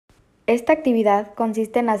Esta actividad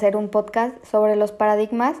consiste en hacer un podcast sobre los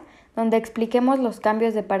paradigmas donde expliquemos los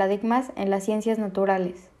cambios de paradigmas en las ciencias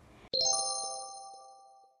naturales.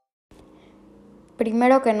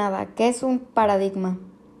 Primero que nada, ¿qué es un paradigma?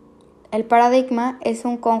 El paradigma es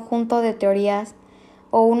un conjunto de teorías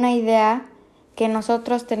o una idea que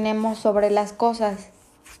nosotros tenemos sobre las cosas.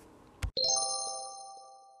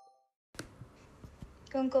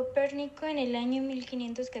 Con Copérnico en el año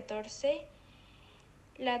 1514,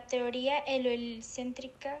 la teoría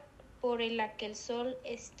heliocéntrica por la que el Sol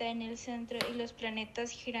está en el centro y los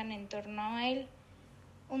planetas giran en torno a él.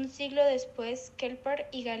 Un siglo después, Kepler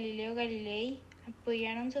y Galileo Galilei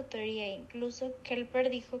apoyaron su teoría e incluso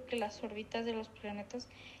Kepler dijo que las órbitas de los planetas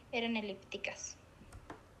eran elípticas.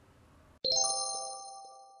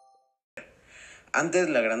 Antes,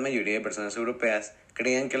 la gran mayoría de personas europeas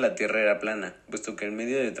creían que la Tierra era plana, puesto que el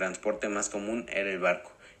medio de transporte más común era el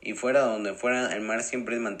barco, y fuera donde fuera, el mar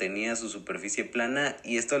siempre mantenía su superficie plana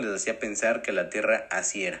y esto les hacía pensar que la Tierra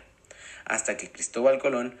así era. Hasta que Cristóbal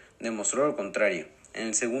Colón demostró lo contrario. En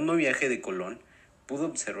el segundo viaje de Colón, pudo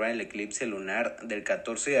observar el eclipse lunar del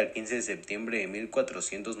 14 al 15 de septiembre de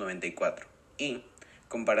 1494 y,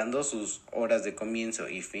 comparando sus horas de comienzo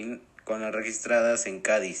y fin con las registradas en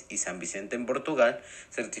Cádiz y San Vicente en Portugal,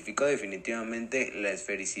 certificó definitivamente la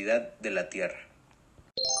esfericidad de la Tierra.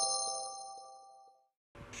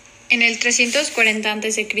 En el 340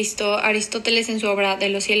 a.C., Aristóteles en su obra De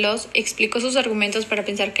los cielos explicó sus argumentos para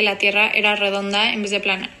pensar que la Tierra era redonda en vez de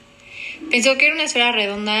plana. Pensó que era una esfera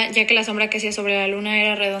redonda, ya que la sombra que hacía sobre la Luna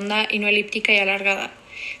era redonda y no elíptica y alargada.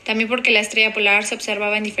 También porque la estrella polar se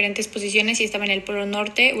observaba en diferentes posiciones y estaba en el polo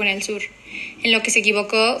norte o en el sur. En lo que se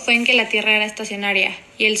equivocó fue en que la Tierra era estacionaria,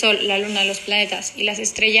 y el Sol, la Luna, los planetas y las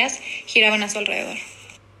estrellas giraban a su alrededor.